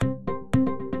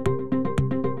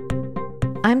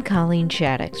I'm Colleen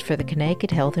Shaddix for the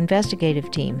Connecticut Health Investigative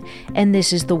Team, and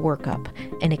this is the WorkUp,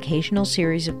 an occasional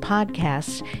series of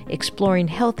podcasts exploring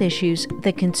health issues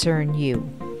that concern you.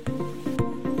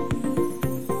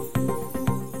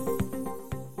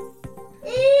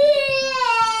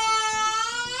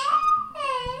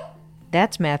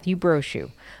 That's Matthew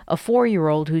Brochu, a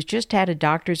 4-year-old who's just had a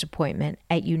doctor's appointment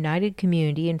at United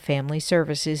Community and Family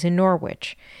Services in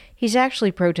Norwich. He's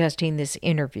actually protesting this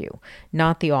interview,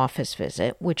 not the office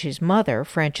visit, which his mother,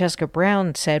 Francesca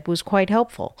Brown, said was quite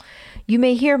helpful. You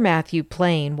may hear Matthew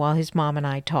playing while his mom and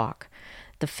I talk.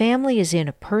 The family is in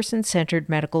a person-centered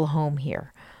medical home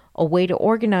here, a way to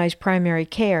organize primary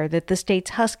care that the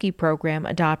state's Husky program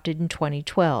adopted in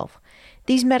 2012.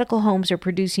 These medical homes are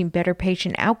producing better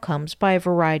patient outcomes by a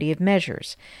variety of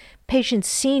measures. Patients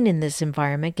seen in this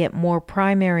environment get more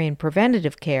primary and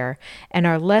preventative care and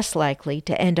are less likely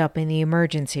to end up in the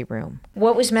emergency room.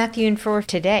 What was Matthew in for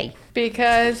today?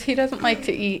 Because he doesn't like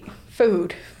to eat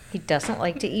food. He doesn't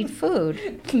like to eat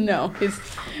food? No, he's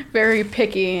very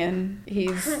picky and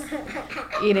he's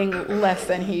eating less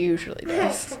than he usually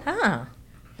does. Huh.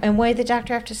 And what did the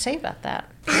doctor have to say about that?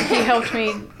 He helped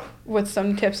me with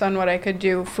some tips on what I could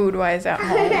do food-wise at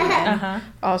home. And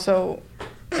also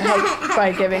help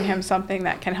by giving him something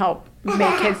that can help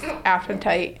make his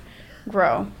appetite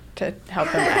grow to help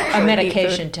him actually a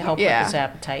medication eat food. to help with his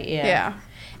appetite, Yeah.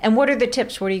 And what are the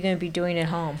tips? What are you going to be doing at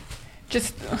home?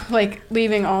 Just like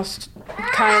leaving all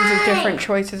kinds of different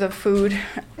choices of food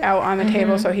out on the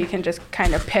table so he can just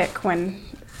kind of pick when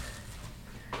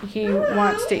he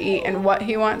wants to eat and what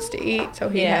he wants to eat, so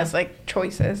he has like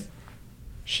choices.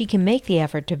 She can make the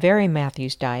effort to vary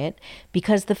Matthew's diet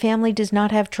because the family does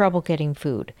not have trouble getting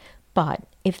food. But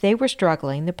if they were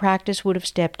struggling, the practice would have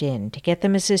stepped in to get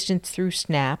them assistance through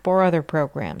SNAP or other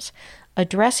programs.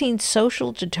 Addressing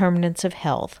social determinants of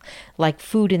health, like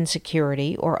food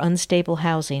insecurity or unstable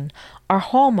housing, are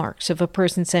hallmarks of a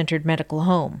person-centered medical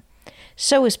home.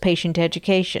 So is patient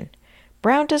education.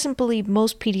 Brown doesn't believe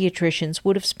most pediatricians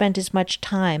would have spent as much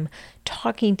time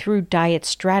talking through diet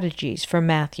strategies for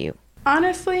Matthew.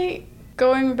 Honestly,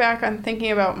 going back on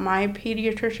thinking about my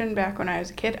pediatrician back when I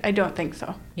was a kid, I don't think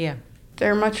so. Yeah.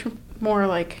 They're much more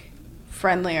like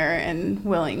friendlier and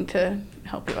willing to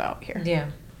help you out here. Yeah.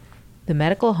 The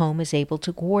medical home is able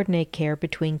to coordinate care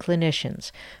between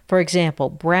clinicians. For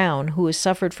example, Brown, who has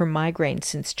suffered from migraines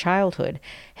since childhood,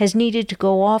 has needed to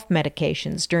go off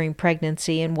medications during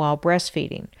pregnancy and while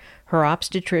breastfeeding. Her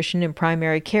obstetrician and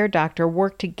primary care doctor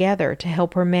work together to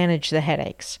help her manage the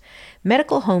headaches.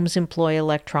 Medical homes employ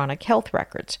electronic health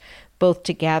records, both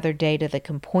to gather data that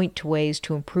can point to ways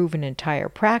to improve an entire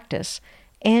practice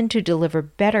and to deliver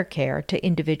better care to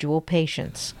individual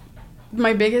patients.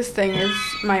 My biggest thing is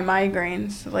my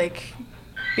migraines,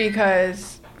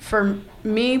 because for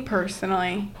me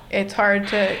personally, it's hard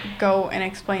to go and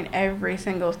explain every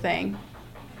single thing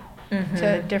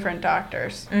to different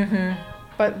doctors.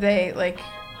 But they,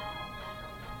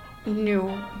 knew,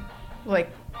 what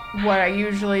I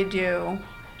usually do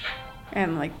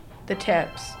and, the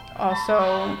tips.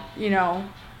 Also,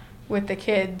 with the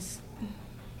kids,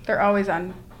 they're always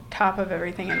on top of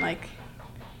everything and,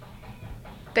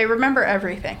 they remember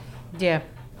everything. Yeah.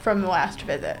 From the last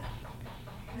visit.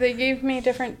 They gave me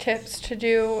different tips to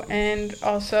do, and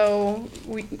also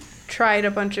we tried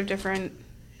a bunch of different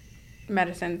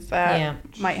medicines that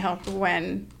might help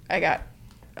when I got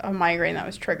a migraine that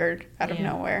was triggered out of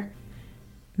nowhere.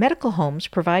 Medical homes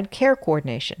provide care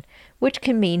coordination, which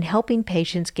can mean helping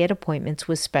patients get appointments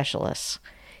with specialists.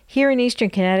 Here in Eastern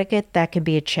Connecticut, that can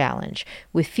be a challenge,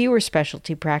 with fewer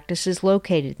specialty practices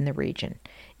located in the region.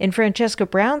 In Francesca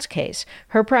Brown's case,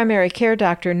 her primary care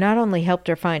doctor not only helped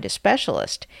her find a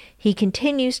specialist, he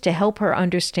continues to help her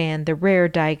understand the rare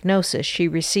diagnosis she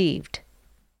received.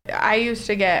 I used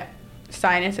to get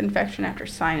sinus infection after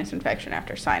sinus infection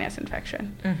after sinus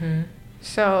infection.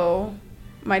 So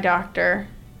my doctor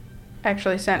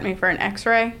actually sent me for an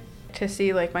x-ray to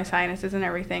see my sinuses and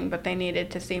everything, but they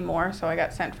needed to see more, so I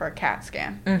got sent for a CAT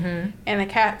scan. In the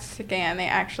CAT scan, they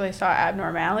actually saw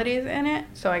abnormalities in it,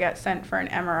 so I got sent for an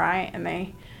MRI, and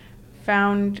they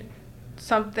found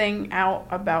something out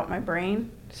about my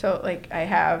brain. So, I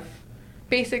have,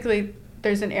 basically,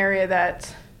 there's an area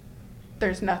that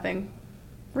there's nothing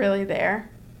really there.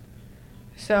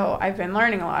 So I've been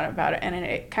learning a lot about it, and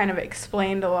it kind of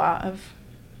explained a lot of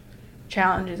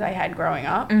challenges I had growing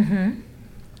up.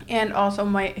 And also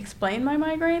might explain my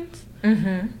migraines.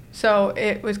 So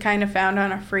it was kind of found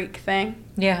on a freak thing.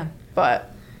 Yeah. But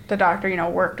the doctor,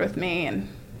 worked with me and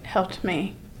helped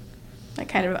me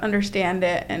kind of understand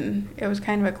it. And it was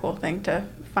kind of a cool thing to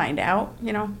find out,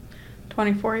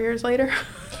 24 years later.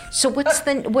 So what's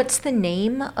the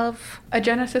name of?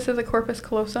 Agenesis is a corpus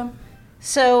callosum.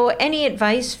 So any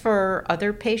advice for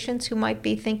other patients who might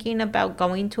be thinking about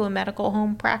going to a medical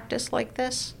home practice like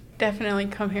this? Definitely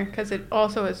come here because it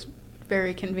also is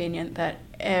very convenient that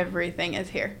everything is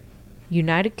here.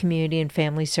 United Community and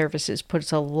Family Services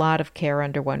puts a lot of care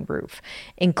under one roof,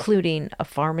 including a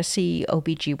pharmacy,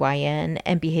 OBGYN,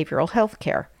 and behavioral health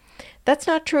care. That's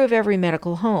not true of every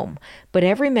medical home, but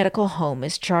every medical home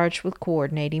is charged with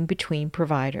coordinating between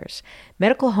providers.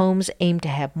 Medical homes aim to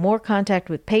have more contact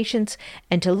with patients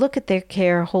and to look at their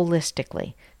care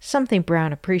holistically, something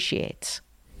Brown appreciates.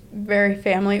 Very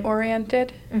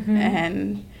family-oriented,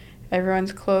 and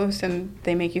everyone's close, and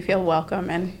they make you feel welcome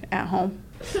and at home.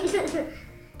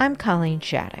 I'm Colleen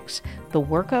Shaddix. The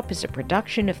WorkUp is a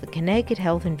production of the Connecticut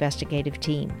Health Investigative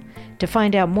Team. To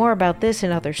find out more about this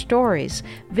and other stories,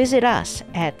 visit us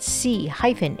at c-hit.org.